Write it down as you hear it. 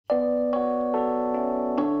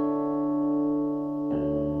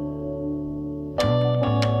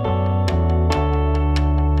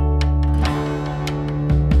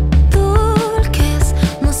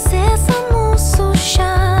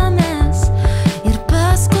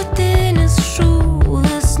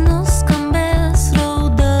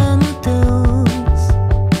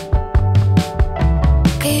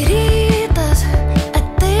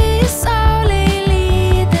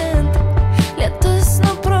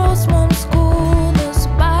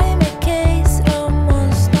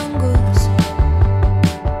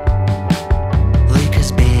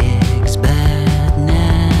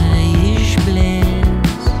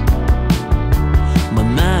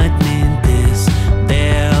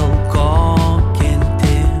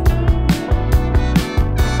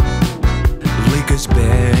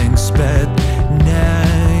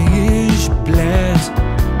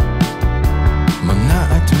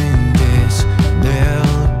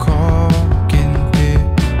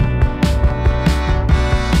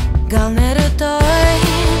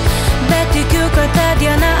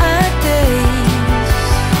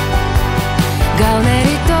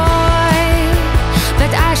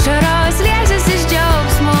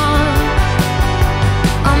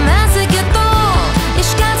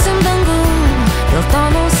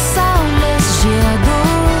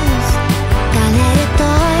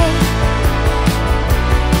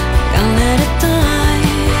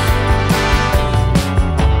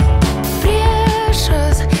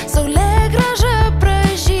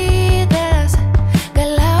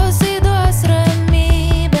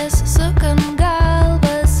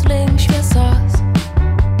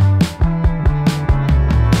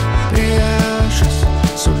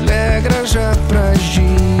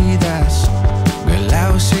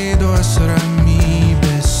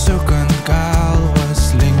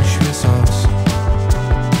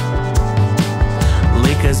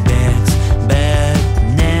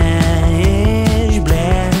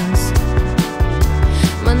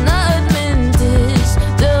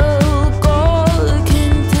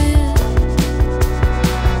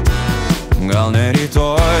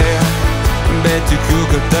bet tikiu,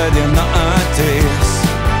 kad ta diena ateis.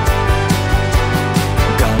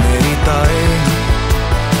 Gal ne rytoj,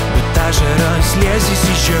 bet ežeras liesis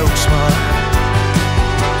į džiaugsmą.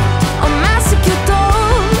 O mes iki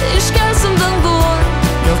tol iškelsim dangun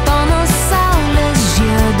geltonos saulės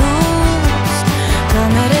žiedus. Gal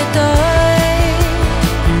ne rytoj,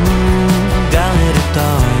 gal ne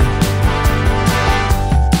rytoj.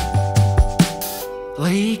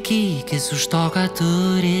 laikykis už to, ką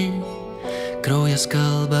turi. Kraujas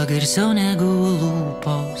kalba garsiau negu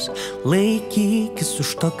lūpos. Laikykis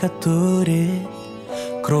už to, ką turi.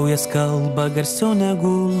 Kraujas kalba garsiau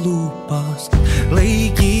negu lūpos.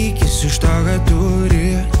 Laikykis už to, ką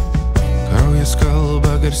turi. Kraujas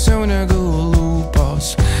kalba garsiau negu